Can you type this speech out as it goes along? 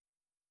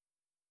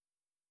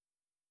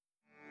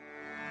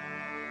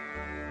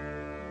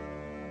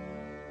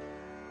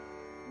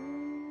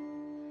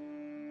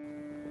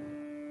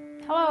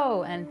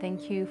Hello, and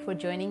thank you for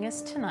joining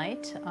us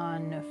tonight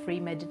on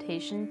Free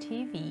Meditation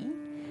TV.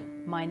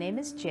 My name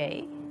is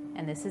Jay,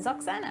 and this is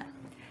Oksana.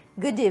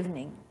 Good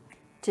evening.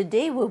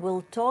 Today we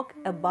will talk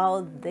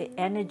about the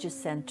energy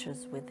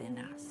centers within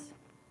us.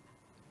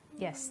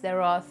 Yes,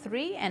 there are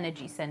three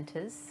energy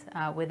centers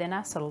within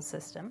our solar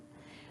system.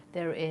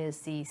 There is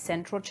the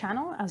central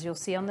channel, as you'll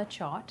see on the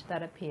chart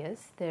that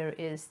appears. There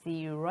is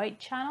the right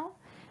channel,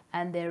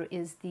 and there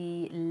is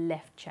the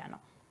left channel.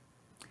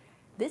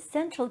 This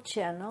central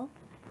channel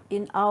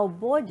in our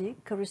body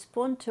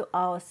correspond to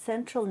our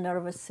central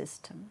nervous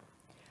system.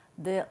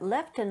 The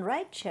left and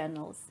right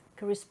channels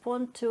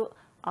correspond to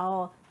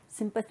our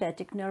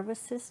sympathetic nervous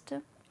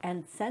system,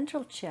 and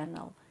central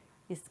channel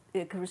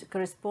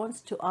corresponds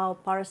to our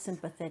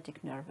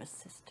parasympathetic nervous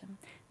system.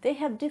 They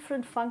have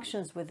different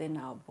functions within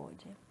our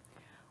body.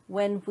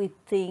 When we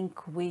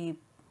think, we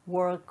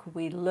work,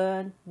 we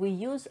learn, we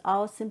use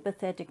our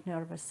sympathetic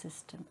nervous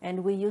system,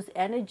 and we use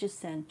energy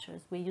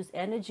centers, we use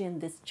energy in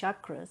these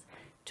chakras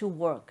to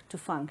work, to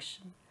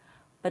function.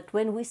 But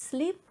when we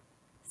sleep,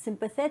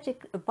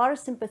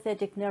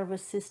 parasympathetic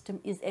nervous system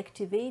is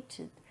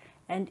activated,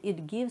 and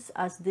it gives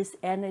us this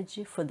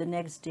energy for the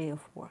next day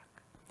of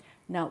work.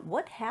 Now,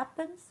 what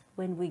happens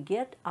when we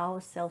get our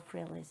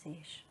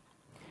self-realization?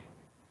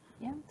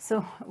 Yeah,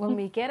 so when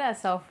we get our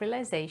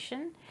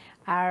self-realization,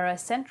 our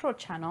central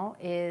channel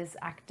is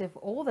active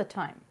all the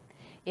time.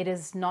 It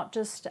is not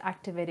just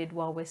activated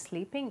while we're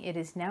sleeping, it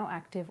is now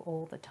active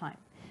all the time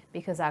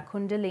because our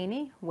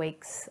Kundalini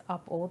wakes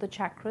up all the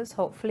chakras,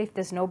 hopefully if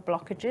there's no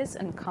blockages,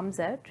 and comes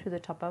out to the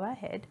top of our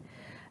head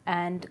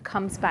and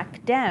comes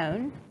back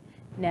down.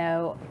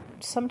 Now,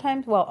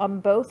 sometimes, on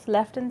both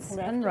left and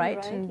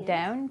right, and yes.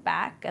 down,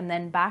 back, and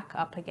then back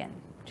up again.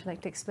 Would you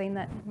like to explain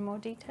that in more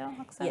detail,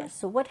 Oksana? Yes,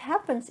 so what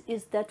happens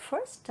is that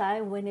first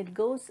time when it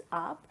goes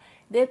up,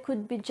 there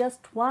could be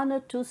just one or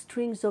two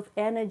strings of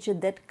energy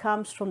that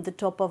comes from the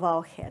top of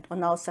our head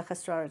on our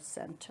Sahasrara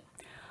center.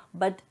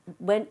 But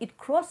when it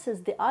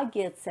crosses the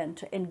Agya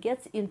center and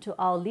gets into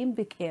our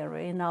limbic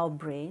area in our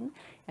brain,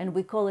 and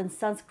we call in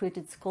Sanskrit,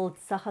 it's called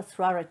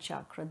Sahasrara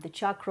chakra, the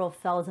chakra of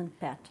 1,000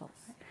 petals.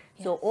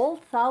 Yes. So all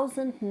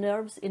 1,000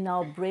 nerves in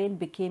our brain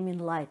became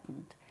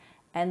enlightened.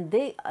 And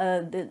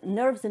the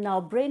nerves in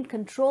our brain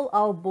control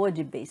our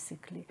body,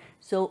 basically.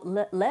 So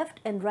left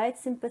and right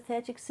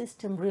sympathetic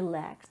system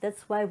relax.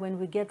 That's why when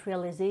we get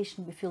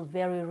realization, we feel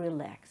very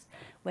relaxed.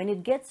 When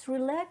it gets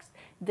relaxed,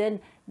 then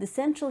the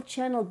central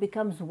channel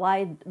becomes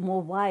wide,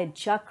 more wide.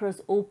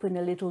 Chakras open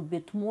a little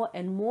bit more,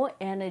 and more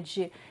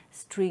energy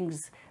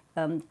strings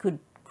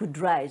could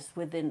rise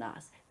within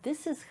us.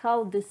 This is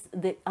how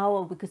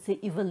our, we could say,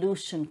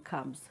 evolution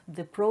comes.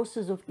 The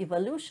process of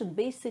evolution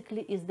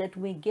basically is that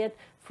we get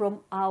from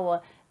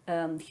our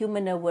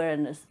human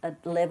awareness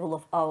at the level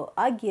of our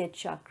Agya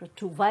chakra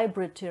to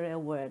vibratory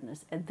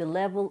awareness at the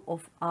level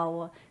of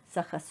our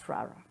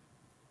Sahasrara.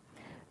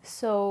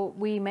 So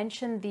we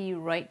mentioned the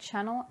right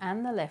channel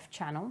and the left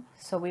channel.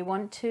 So we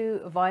want to,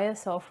 via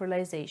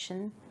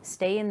self-realization,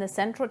 stay in the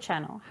central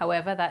channel.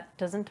 However, that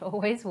doesn't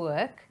always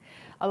work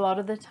a lot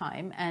of the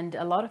time, and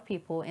a lot of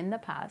people in the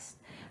past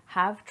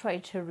have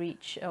tried to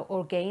reach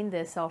or gain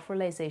their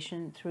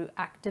self-realization through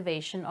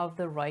activation of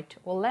the right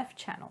or left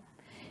channel.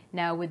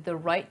 Now with the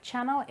right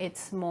channel,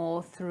 it's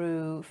more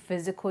through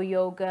physical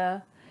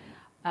yoga,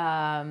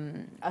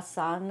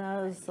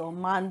 asanas or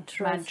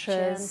mantras,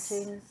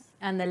 chantings.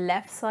 And the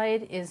left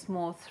side is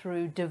more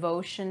through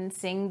devotion,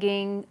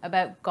 singing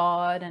about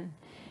God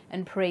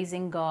and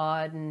praising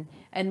God,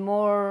 and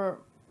more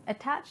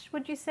attached,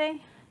 would you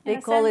say? They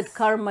call it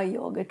karma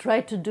yoga. Try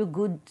to do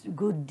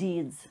good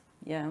deeds.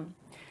 Yeah.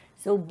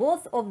 So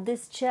both of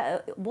these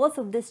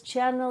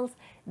channels,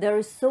 there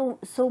is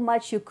so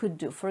much you could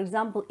do. For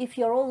example, if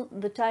you're all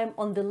the time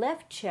on the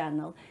left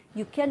channel,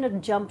 you cannot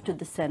jump to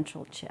the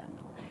central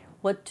channel.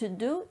 What to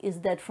do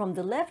is that from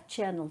the left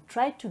channel,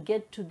 try to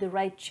get to the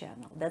right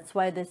channel. That's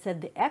why they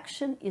said the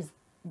action is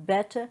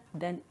better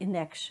than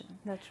inaction.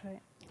 That's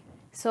right.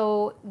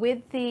 So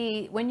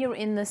when you're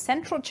in the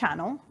central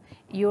channel,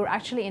 you're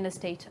actually in a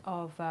state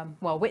of,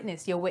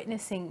 you're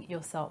witnessing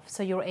yourself.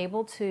 So you're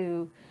able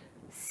to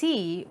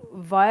see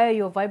via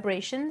your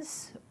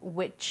vibrations,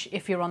 which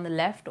if you're on the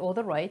left or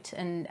the right,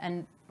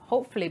 and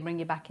hopefully bring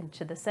you back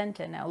into the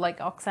center. Now, like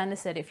Oksana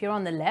said, if you're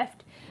on the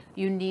left,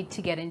 you need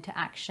to get into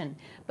action.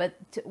 But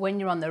when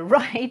you're on the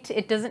right,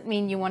 it doesn't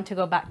mean you want to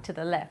go back to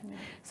the left.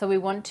 So we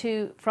want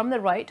to, from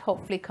the right,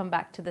 hopefully come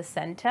back to the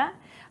center.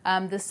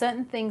 There's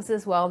certain things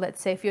as well.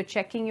 Let's say if you're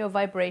checking your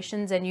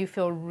vibrations and you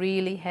feel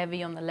really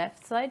heavy on the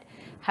left side,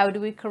 how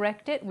do we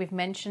correct it? We've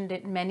mentioned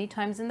it many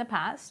times in the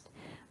past,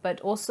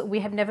 but also we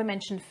have never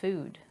mentioned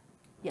food.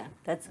 Yeah,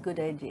 that's a good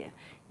idea.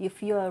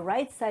 If you're a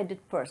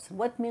right-sided person,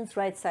 what means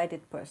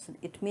right-sided person?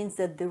 It means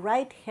that the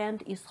right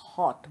hand is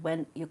hot.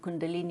 When your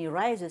Kundalini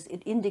rises,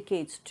 it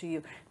indicates to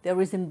you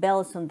there is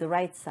imbalance on the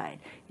right side.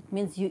 It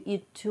means you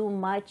eat too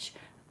much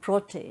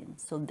protein.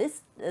 So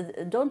this,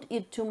 don't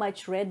eat too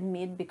much red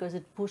meat because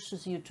it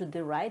pushes you to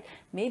the right.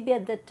 Maybe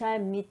at that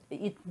time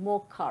eat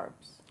more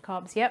carbs.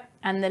 Carbs, yep.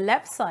 And the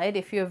left side,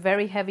 if you're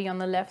very heavy on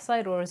the left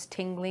side or is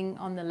tingling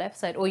on the left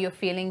side, or you're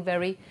feeling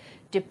very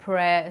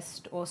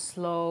depressed or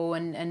slow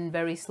and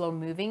very slow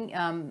moving,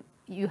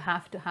 you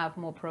have to have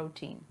more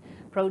protein.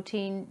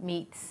 Protein,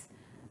 meats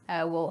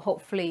will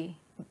hopefully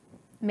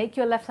make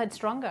your left side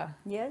stronger.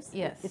 Yes?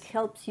 Yes. It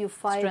helps you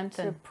fight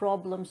Strengthen.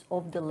 problems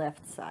of the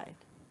left side.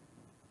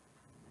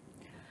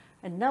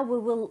 And now we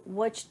will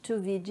watch 2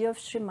 videos of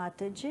Sri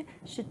Mataji.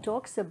 She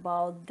talks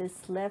about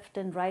this left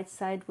and right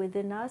side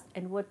within us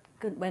and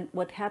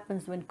what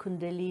happens when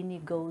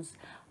Kundalini goes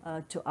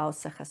to our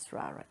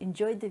Sahasrara.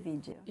 Enjoy the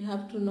video. You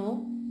have to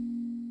know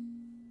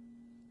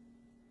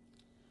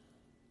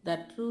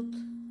that truth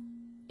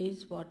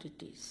is what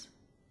it is.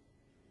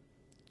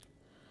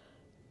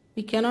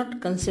 We cannot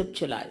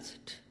conceptualize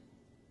it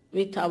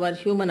with our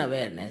human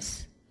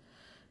awareness.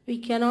 We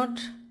cannot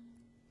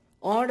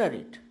order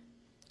it.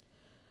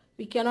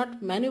 We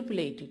cannot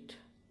manipulate it.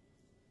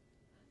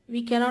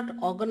 We cannot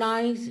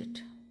organize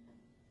it.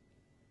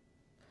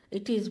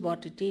 It is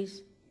what it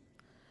is,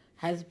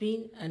 has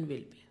been and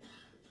will be.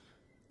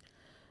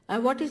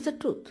 And what is the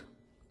truth?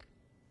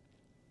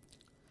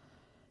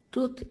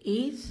 Truth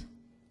is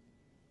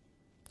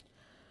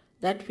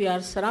that we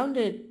are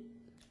surrounded,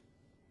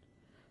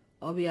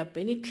 or we are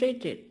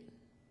penetrated,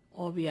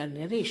 or we are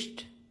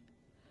nourished,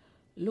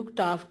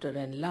 looked after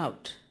and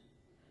loved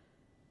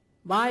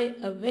by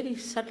a very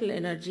subtle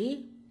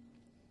energy,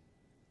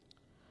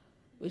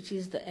 which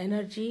is the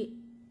energy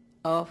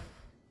of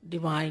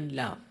divine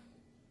love.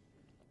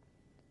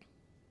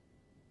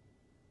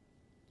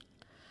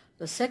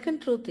 The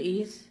second truth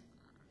is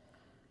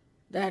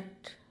that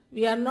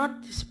we are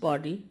not this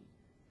body,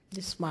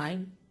 this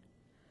mind,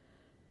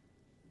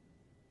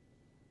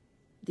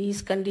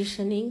 these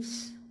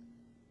conditionings,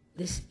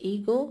 this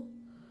ego,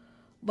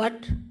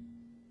 but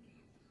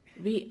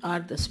we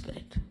are the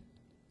spirit.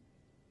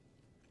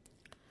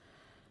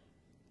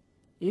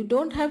 You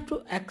don't have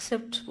to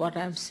accept what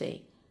I am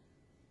saying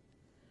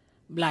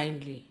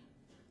blindly,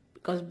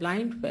 because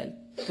blind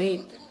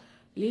faith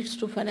leads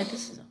to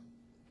fanaticism.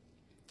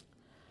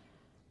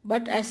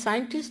 But as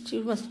scientists,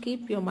 you must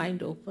keep your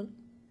mind open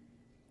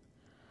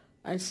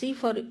and see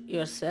for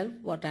yourself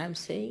what I am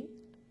saying.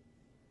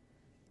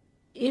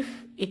 If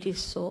it is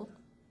so,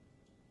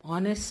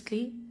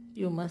 honestly,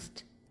 you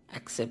must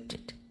accept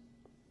it.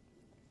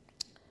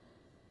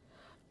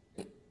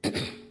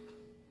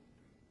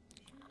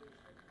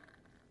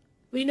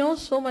 We know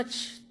so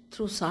much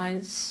through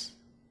science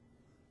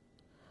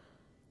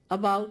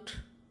about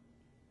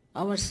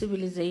our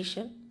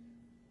civilization,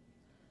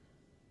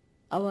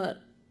 our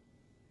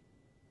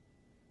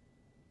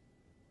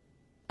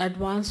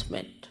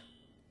advancement.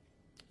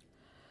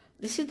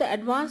 This is the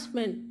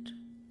advancement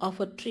of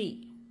a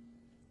tree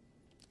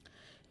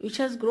which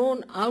has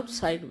grown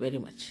outside very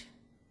much.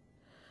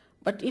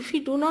 But if we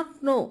do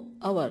not know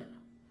our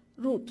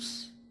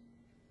roots,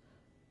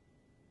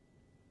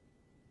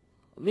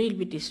 we will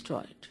be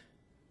destroyed.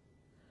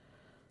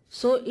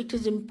 So it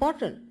is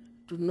important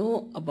to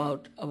know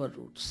about our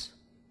roots.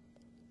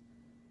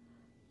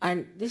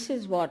 And this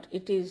is what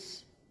it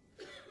is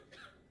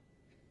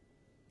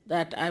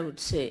that I would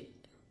say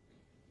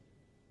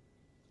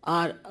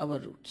are our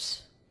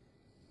roots.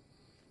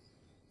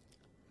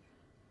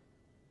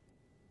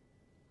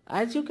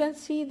 As you can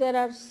see, there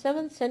are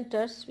 7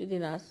 centers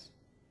within us.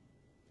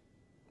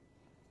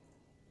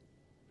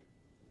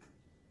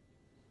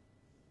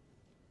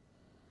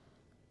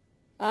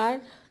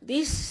 And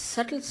these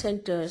subtle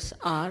centers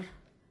are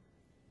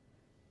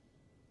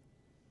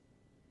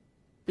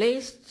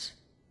placed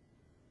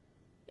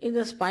in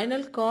the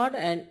spinal cord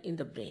and in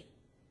the brain.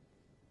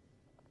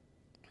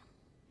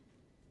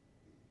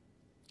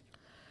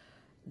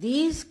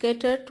 These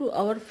cater to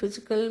our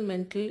physical,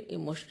 mental,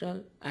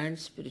 emotional and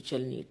spiritual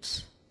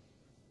needs.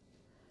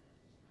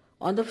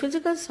 On the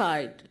physical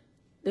side,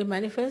 they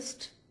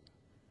manifest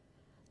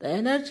the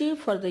energy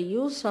for the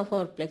use of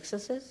our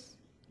plexuses,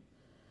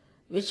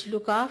 which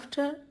look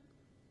after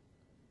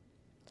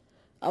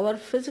our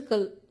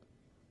physical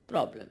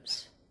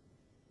problems.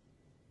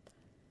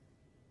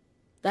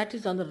 That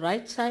is on the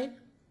right side.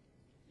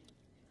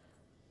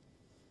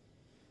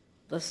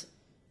 The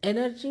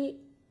energy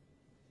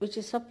which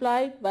is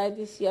supplied by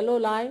this yellow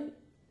line,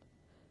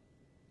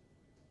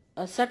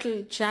 a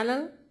subtle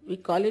channel, we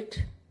call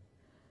it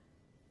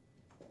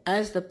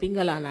as the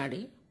Pingala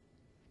Nadi.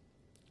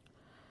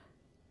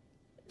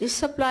 This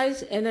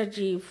supplies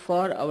energy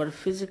for our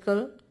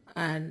physical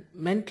and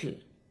mental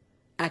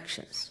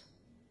actions.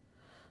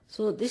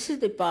 So this is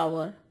the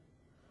power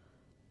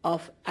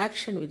of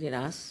action within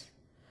us,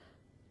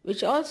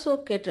 which also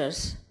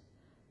caters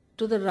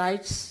to the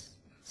right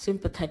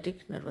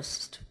sympathetic nervous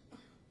system.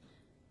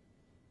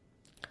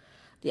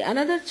 The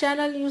another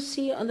channel you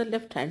see on the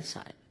left hand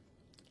side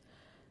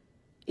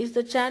is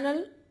the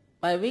channel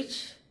by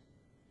which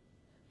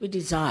we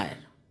desire,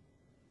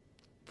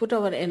 put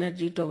our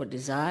energy to our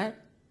desire.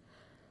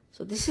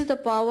 So this is the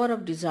power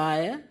of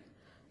desire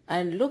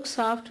and looks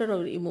after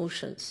our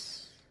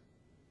emotions.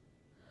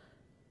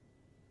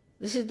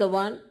 This is the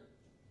one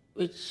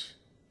which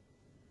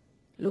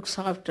looks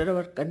after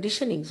our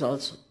conditionings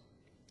also.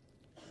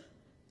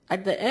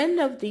 At the end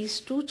of these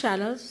two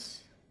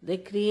channels, they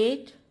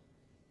create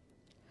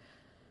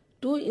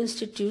two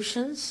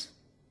institutions.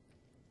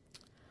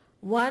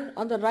 One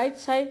on the right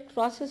side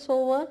crosses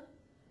over,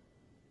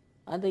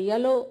 and the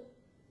yellow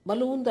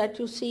balloon that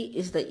you see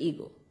is the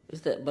ego,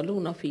 is the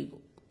balloon of ego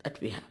that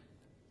we have.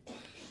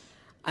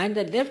 And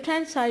the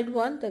left-hand side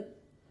one,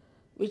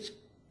 which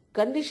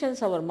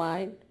conditions our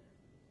mind,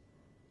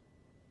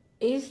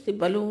 is the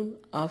balloon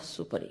of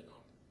superego.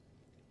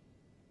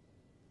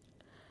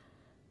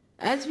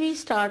 As we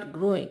start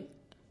growing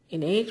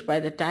in age, by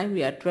the time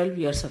we are 12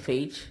 years of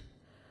age,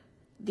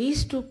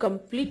 these two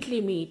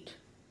completely meet,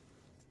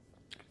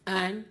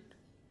 and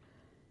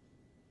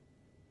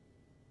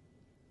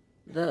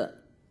the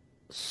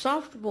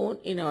soft bone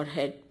in our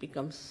head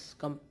becomes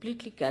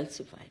completely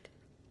calcified.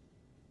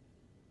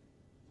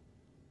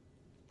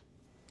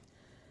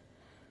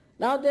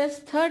 Now there's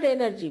third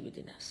energy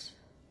within us,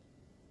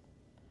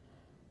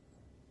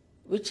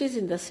 which is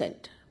in the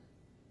center.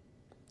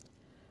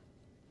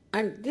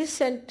 And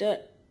this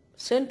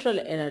central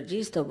energy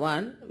is the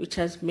one which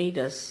has made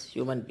us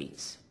human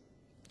beings.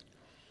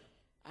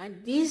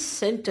 And these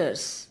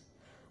centers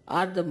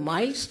are the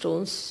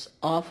milestones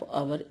of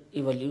our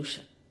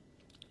evolution.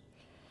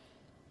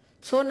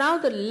 So now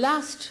the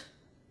last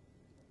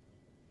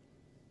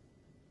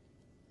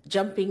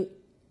jumping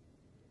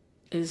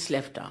is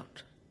left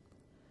out.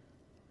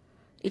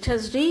 It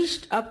has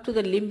reached up to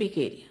the limbic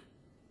area.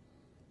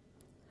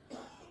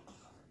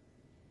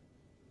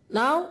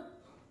 Now,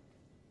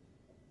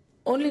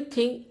 only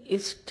thing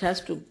is it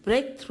has to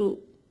break through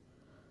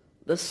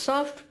the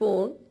soft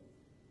bone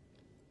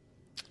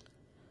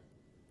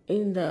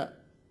on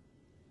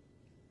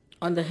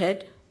the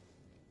head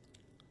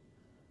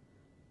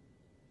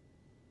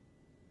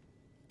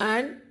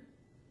and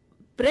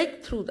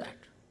break through that,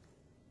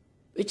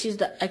 which is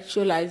the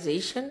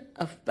actualization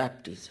of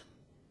baptism.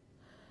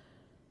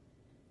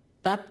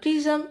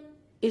 Baptism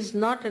is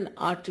not an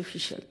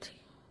artificial thing.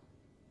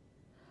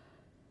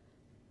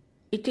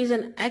 It is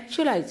an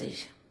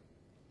actualization.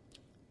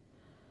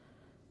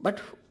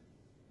 But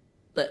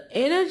the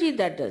energy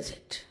that does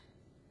it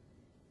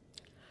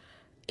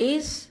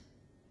is,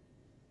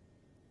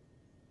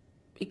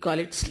 we call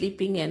it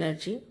sleeping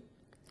energy,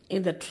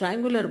 in the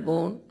triangular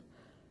bone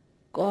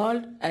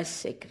called as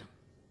sacrum.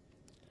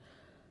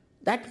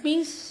 That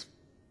means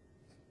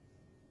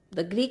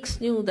the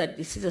Greeks knew that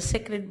this is a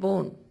sacred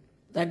bone,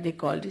 that they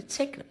called it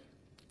sacrum.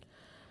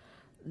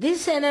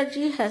 This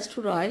energy has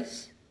to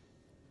rise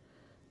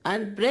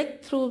and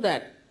break through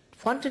that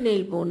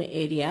fontanelle bone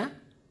area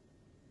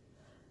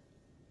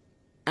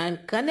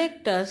and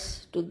connect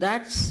us to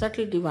that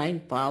subtle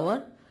divine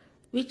power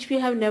which we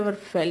have never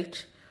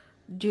felt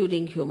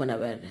during human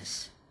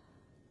awareness.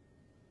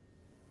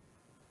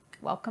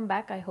 Welcome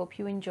back. I hope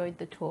you enjoyed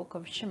the talk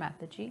of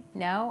Shamathaji.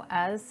 Now,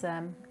 as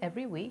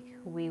every week,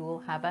 we will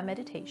have our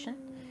meditation.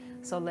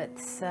 So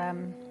let's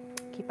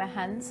keep our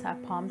hands, our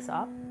palms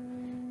up,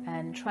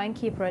 and try and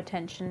keep our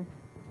attention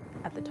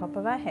at the top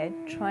of our head.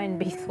 Try and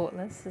be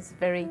thoughtless. It's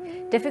very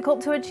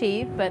difficult to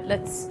achieve, but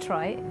let's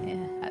try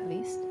at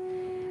least.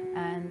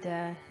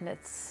 And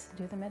let's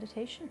do the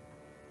meditation.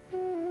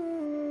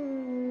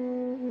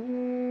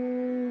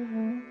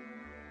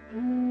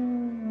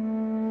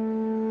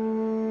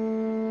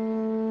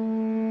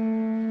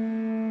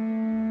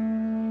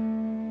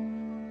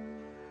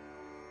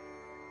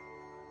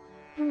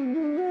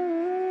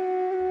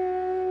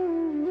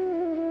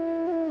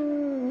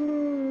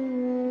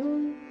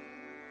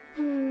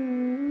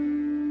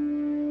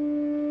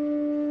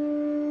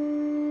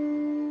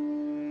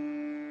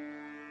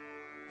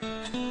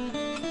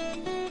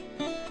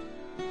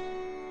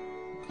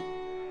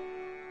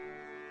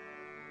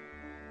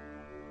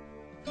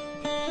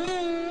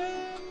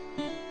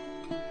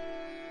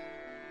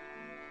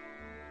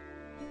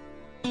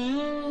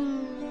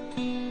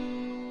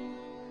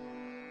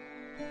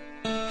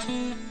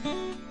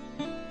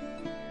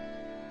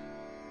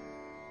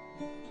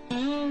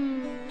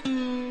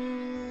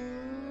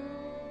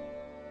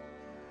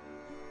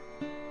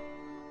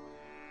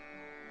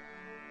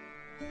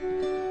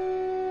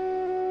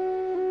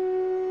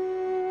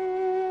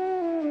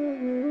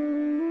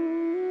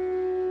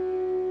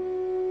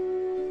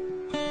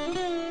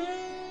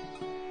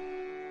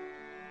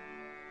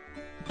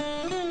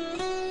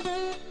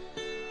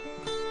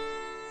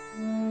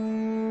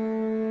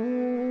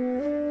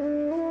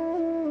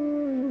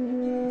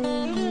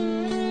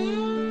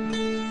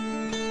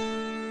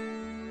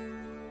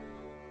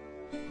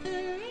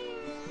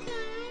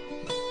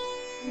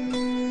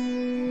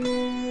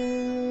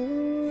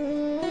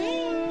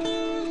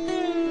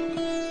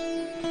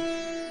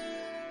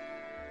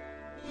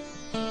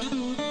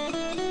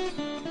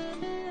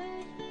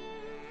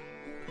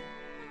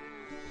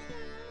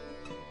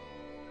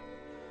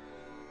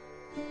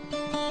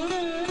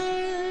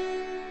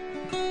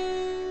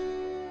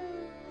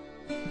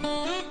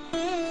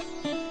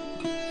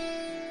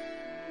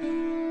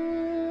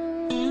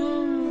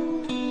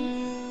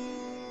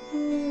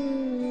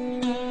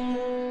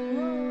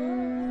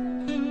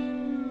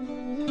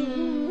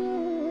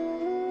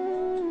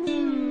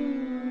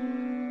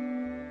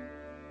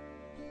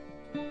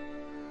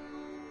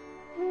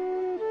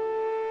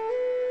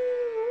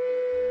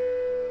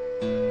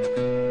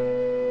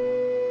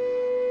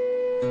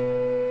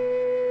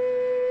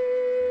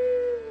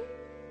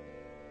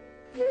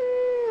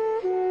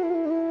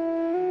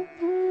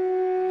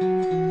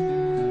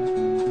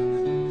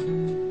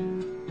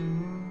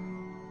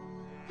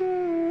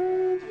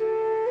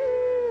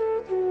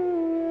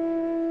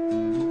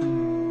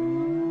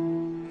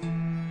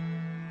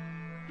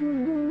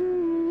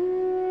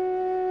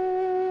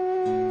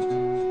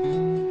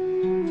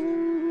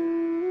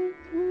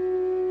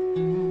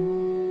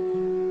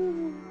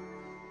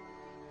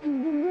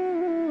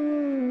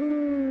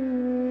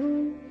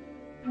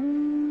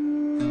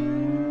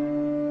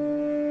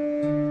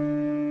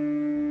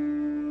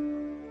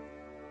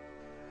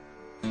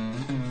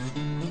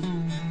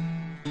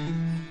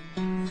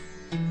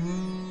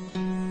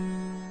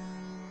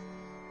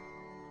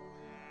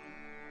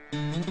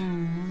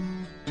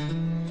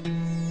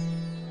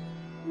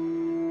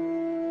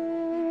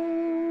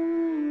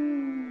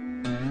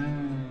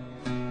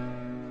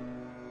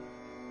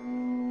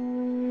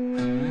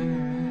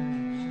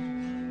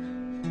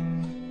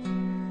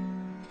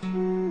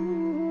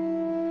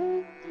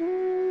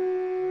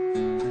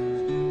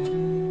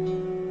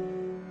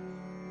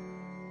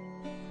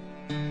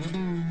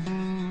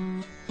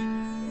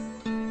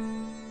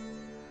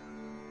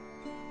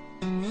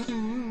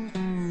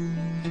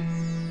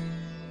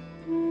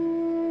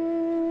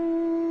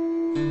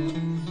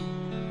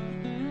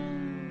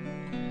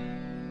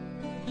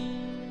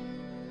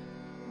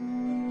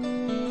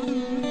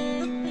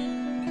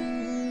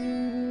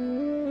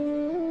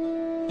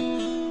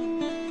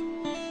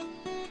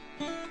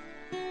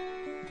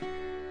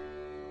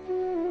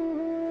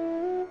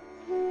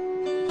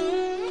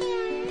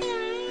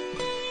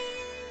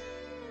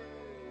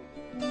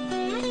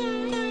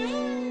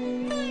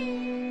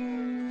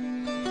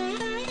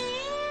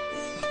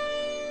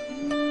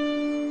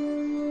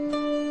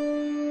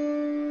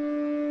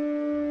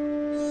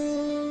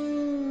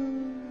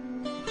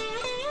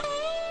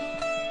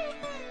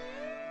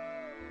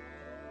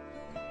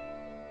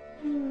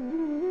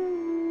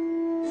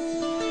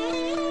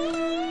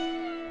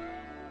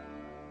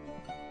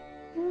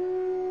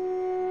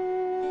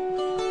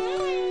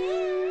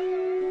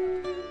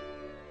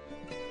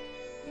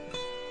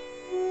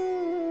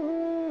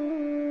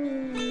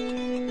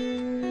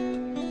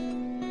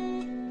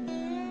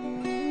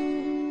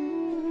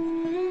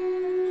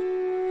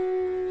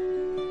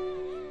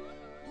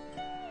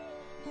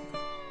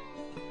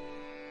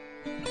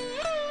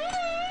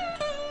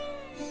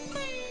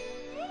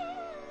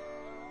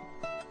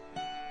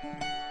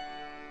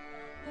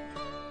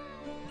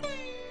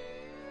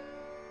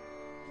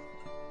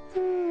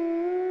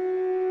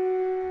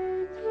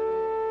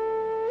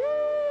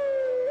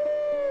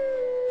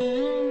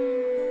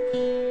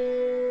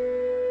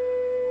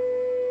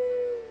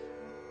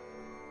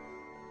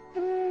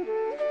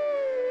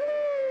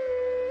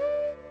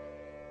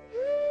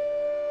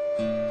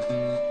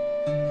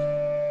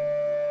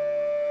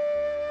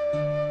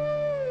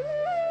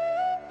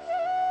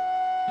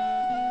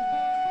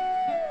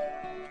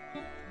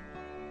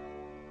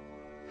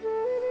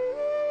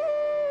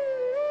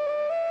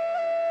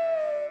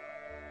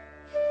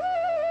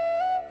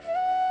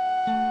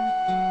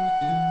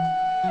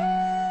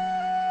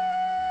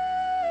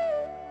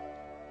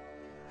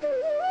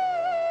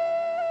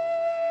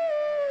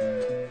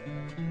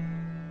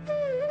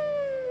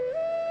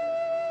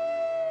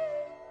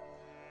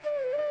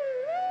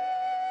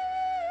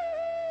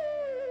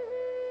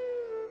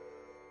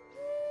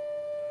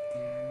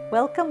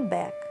 Welcome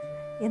back.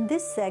 In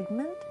this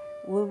segment,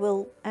 we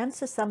will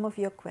answer some of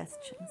your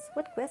questions.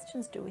 What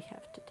questions do we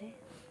have today?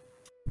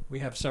 We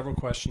have several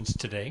questions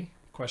today.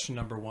 Question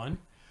number 1.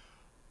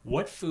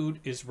 What food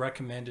is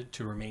recommended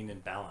to remain in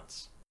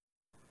balance?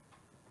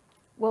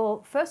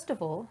 Well, first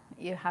of all,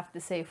 you have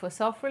to say for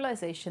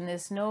self-realization,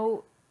 there's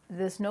no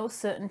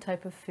certain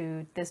type of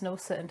food, there's no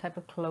certain type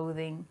of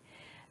clothing,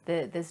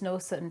 there's no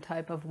certain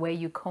type of way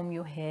you comb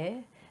your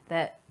hair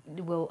that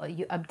you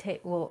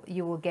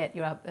will get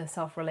your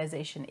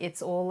self-realization.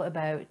 It's all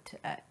about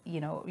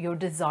your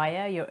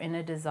desire, your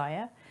inner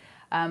desire.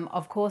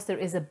 Of course, there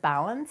is a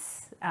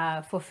balance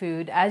for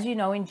food. As you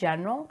know, in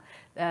general,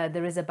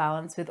 there is a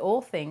balance with all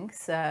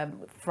things.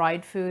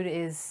 Fried food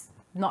is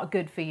not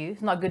good for you.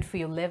 It's not good for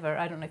your liver.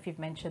 I don't know if you've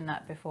mentioned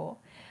that before.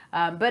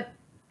 But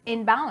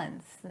in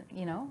balance,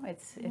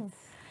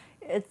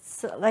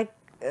 It's like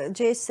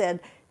Jay said,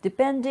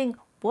 depending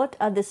what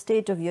are the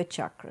state of your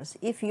chakras.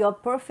 If you are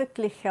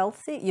perfectly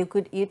healthy, you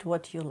could eat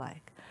what you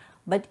like.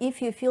 But if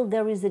you feel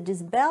there is a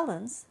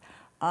disbalance,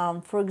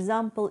 for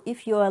example,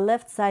 if you are a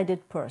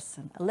left-sided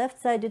person, a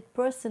left-sided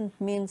person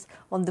means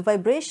on the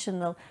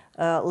vibrational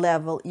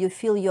level, you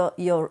feel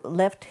your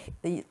left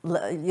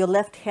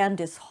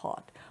hand is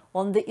hot.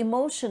 On the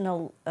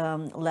emotional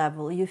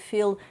level, you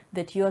feel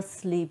that you're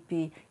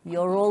sleepy,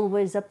 you're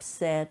always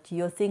upset,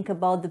 you think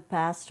about the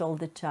past all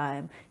the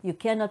time, you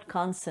cannot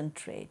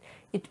concentrate.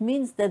 It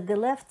means that the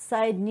left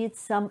side needs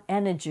some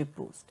energy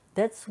boost.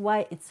 That's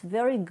why it's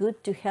very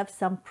good to have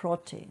some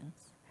proteins.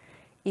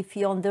 If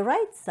you're on the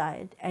right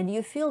side and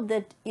you feel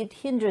that it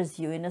hinders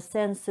you in a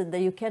sense that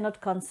you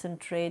cannot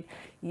concentrate,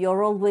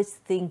 you're always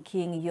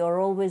thinking, you're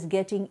always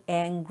getting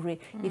angry.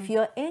 If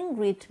you're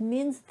angry, it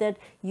means that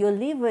your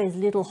liver is a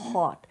little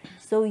hot.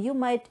 So you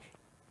might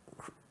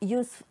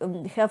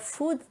have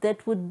food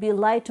that would be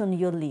light on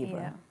your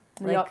liver.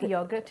 Yeah.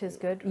 Yogurt is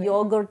good. Really.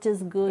 Yogurt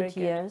is good, Very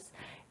good. yes.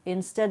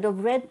 Instead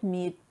of red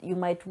meat, you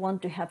might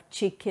want to have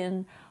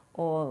chicken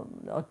or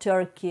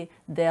turkey.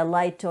 They're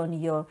light on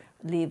your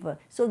liver.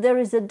 So there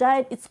is a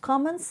diet, it's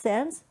common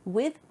sense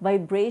with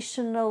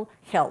vibrational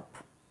help.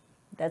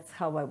 That's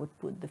how I would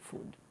put the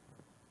food.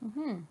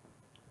 Mm-hmm.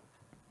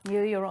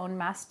 You're your own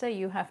master.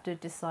 You have to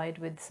decide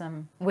with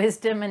some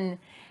wisdom and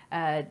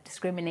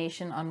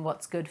discrimination on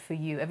what's good for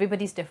you.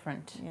 Everybody's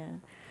different. Yeah.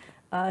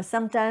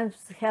 Sometimes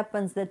it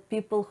happens that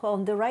people who are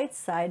on the right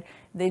side,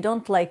 they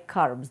don't like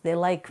carbs, they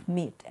like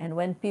meat. And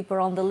when people are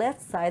on the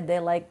left side, they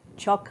like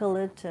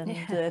chocolate and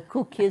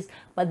cookies,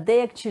 but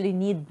they actually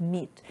need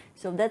meat.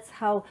 So that's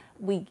how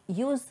we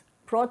use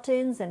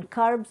proteins and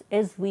carbs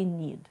as we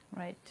need.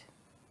 Right.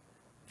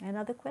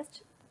 Another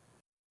question?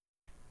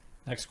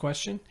 Next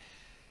question.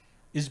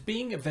 Is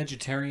being a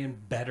vegetarian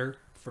better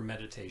for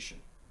meditation?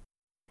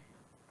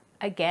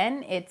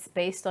 Again, it's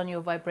based on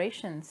your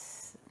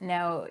vibrations.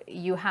 Now,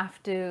 you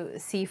have to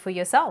see for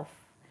yourself.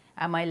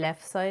 Am I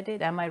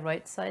left-sided? Am I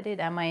right-sided?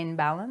 Am I in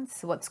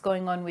balance? What's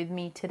going on with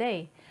me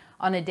today?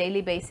 On a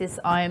daily basis,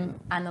 I'm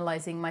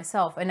analyzing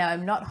myself. And now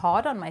I'm not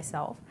hard on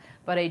myself,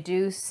 but I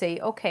do say,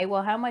 okay,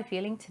 well, how am I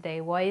feeling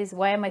today? Why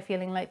am I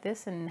feeling like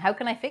this? And how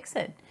can I fix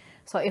it?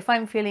 So if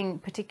I'm feeling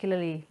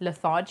particularly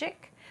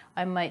lethargic,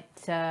 I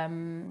might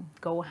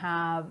go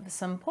have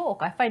some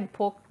pork. I find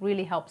pork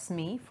really helps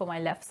me for my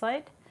left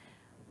side.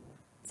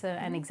 It's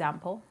an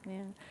example.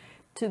 Yeah.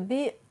 To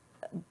be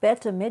a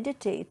better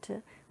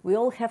meditator, we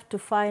all have to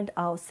find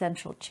our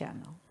central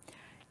channel.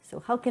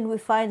 So how can we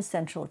find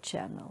central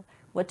channel?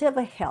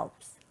 Whatever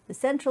helps. The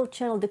central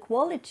channel, the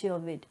quality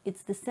of it,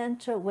 it's the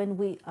center when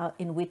we are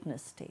in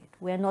witness state.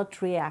 We are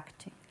not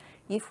reacting.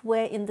 If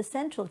we're in the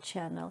central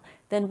channel,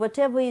 then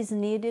whatever is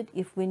needed,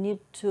 if we need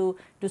to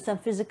do some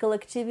physical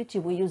activity,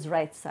 we use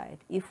right side.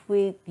 If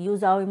we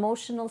use our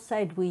emotional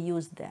side, we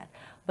use that.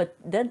 But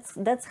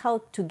that's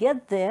how to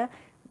get there.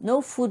 No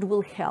food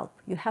will help.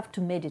 You have to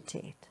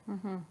meditate.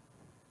 Mm-hmm.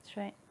 That's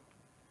right.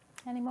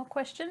 Any more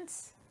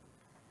questions?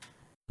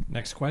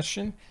 Next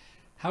question.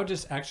 How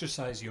does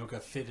exercise yoga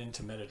fit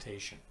into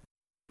meditation?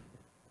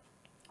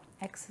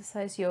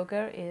 Exercise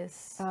yoga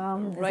is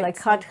it's like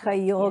Hatha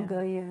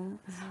yoga. Yeah.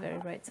 It's very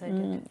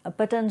right-sided.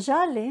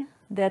 Patanjali,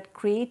 that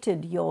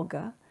created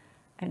yoga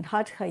and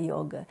Hatha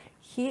yoga,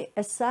 he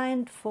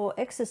assigned for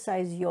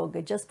exercise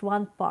yoga just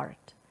one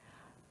part.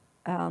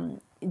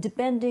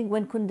 Depending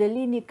when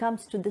Kundalini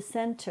comes to the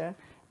center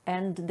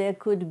and there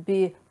could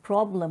be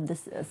problem the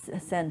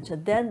center,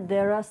 then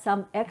there are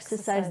some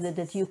exercises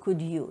that you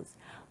could use.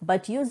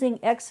 But using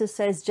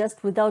exercise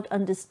just without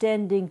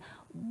understanding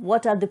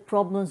what are the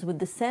problems with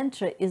the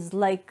center is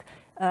like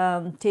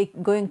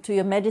going to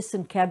your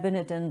medicine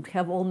cabinet and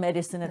have all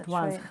medicine at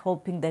once,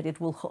 hoping that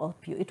it will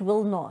help you. It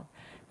will not.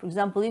 For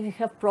example, if you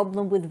have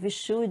problem with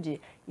Vishuddhi,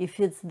 if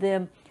it's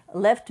the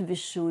left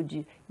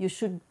Vishuddhi, you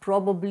should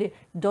probably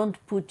don't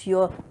put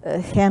your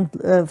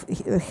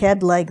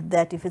head like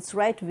that. If it's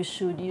right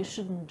Vishuddhi, you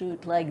shouldn't do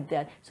it like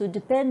that. So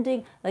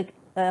depending, like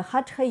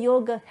Hatha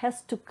yoga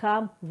has to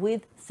come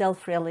with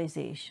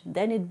self-realization.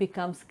 Then it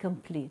becomes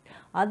complete.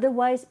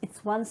 Otherwise,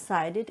 it's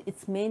one-sided.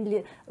 It's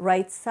mainly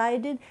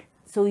right-sided.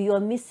 So you are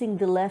missing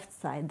the left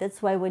side.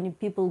 That's why when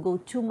people go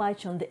too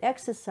much on the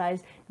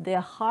exercise,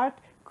 their heart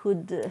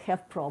could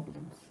have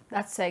problems.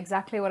 That's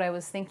exactly what I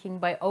was thinking.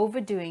 By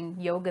overdoing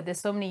yoga,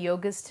 there's so many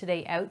yogas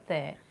today out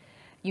there,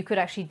 you could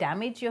actually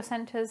damage your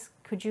centers,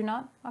 could you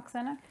not,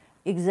 Oksana?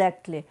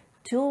 Exactly.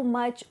 Too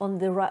much on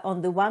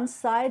the one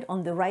side,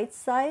 on the right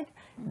side,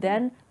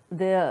 then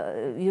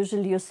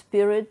usually your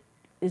spirit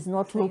is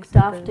not looked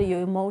after,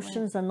 your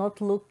emotions are not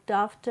looked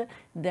after,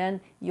 then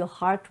your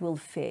heart will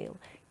fail.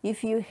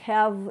 If you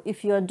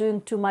are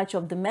doing too much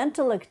of the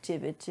mental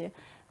activity,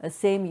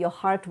 same, your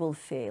heart will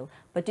fail.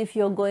 But if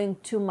you're going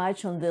too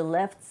much on the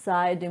left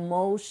side,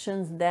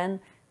 emotions, then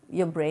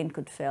your brain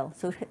could fail.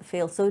 So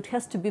it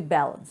has to be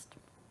balanced.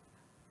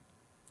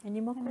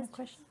 Any more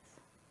questions?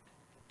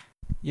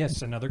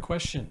 Yes, another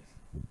question.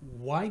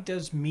 Why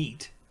does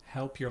meat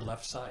help your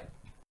left side?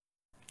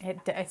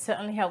 It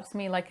certainly helps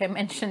me, like I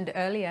mentioned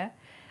earlier.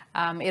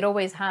 It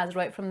always has,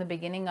 right from the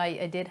beginning.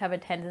 I did have a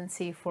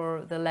tendency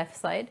for the left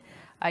side.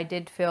 I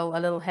did feel a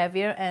little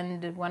heavier,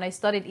 and when I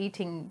started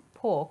eating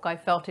pork, I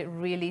felt it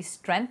really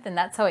strengthened.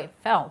 That's how it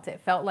felt.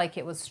 It felt like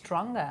it was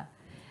stronger,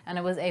 and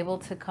I was able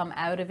to come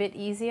out of it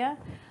easier.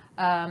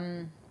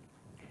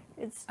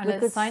 It's on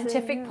a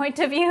scientific point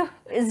of view,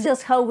 it's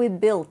just how we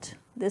built.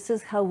 This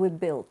is how we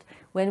built.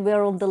 When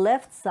we're on the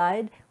left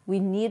side, we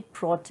need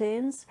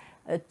proteins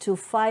to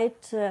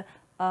fight.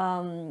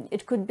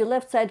 It could be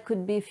left side,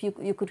 could be if you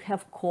could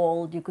have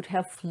cold, you could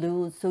have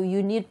flu. So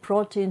you need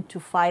protein to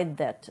fight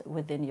that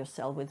within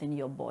yourself, within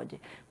your body.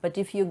 But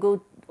if you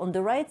go on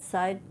the right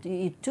side, you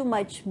eat too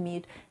much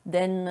meat,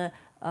 then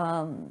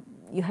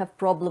you have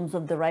problems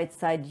on the right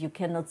side. You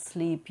cannot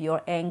sleep.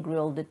 You're angry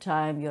all the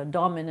time. You're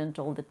dominant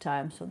all the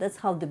time. So that's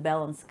how the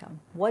balance comes.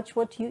 Watch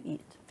what you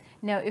eat.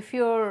 Now, if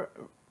you're,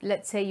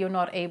 let's say you're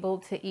not able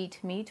to eat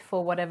meat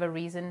for whatever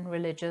reason,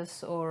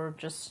 religious or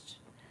just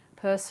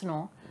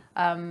personal,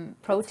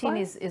 protein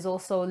is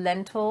also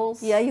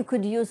lentils. Yeah, you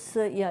could use,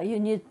 you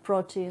need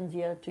proteins,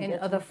 to in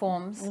other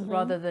forms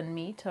rather than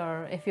meat.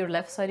 Or if you're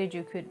left-sided,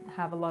 you could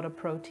have a lot of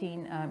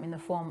protein in the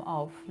form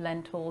of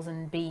lentils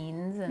and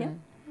beans and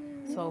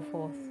so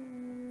forth.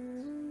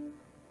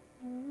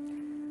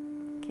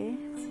 Okay.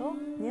 So,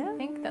 I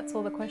think that's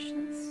all the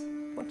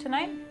questions for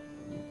tonight.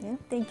 Yeah,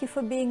 thank you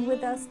for being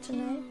with us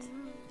tonight.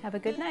 Have a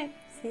good night.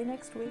 See you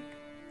next week.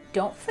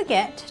 Don't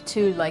forget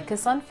to like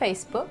us on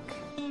Facebook,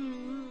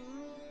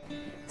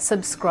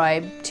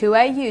 subscribe to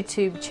our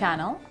YouTube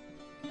channel,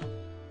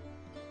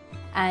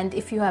 and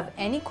if you have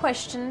any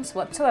questions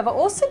whatsoever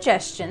or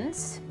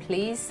suggestions,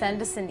 please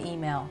send us an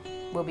email.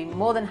 We'll be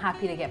more than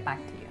happy to get back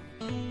to you.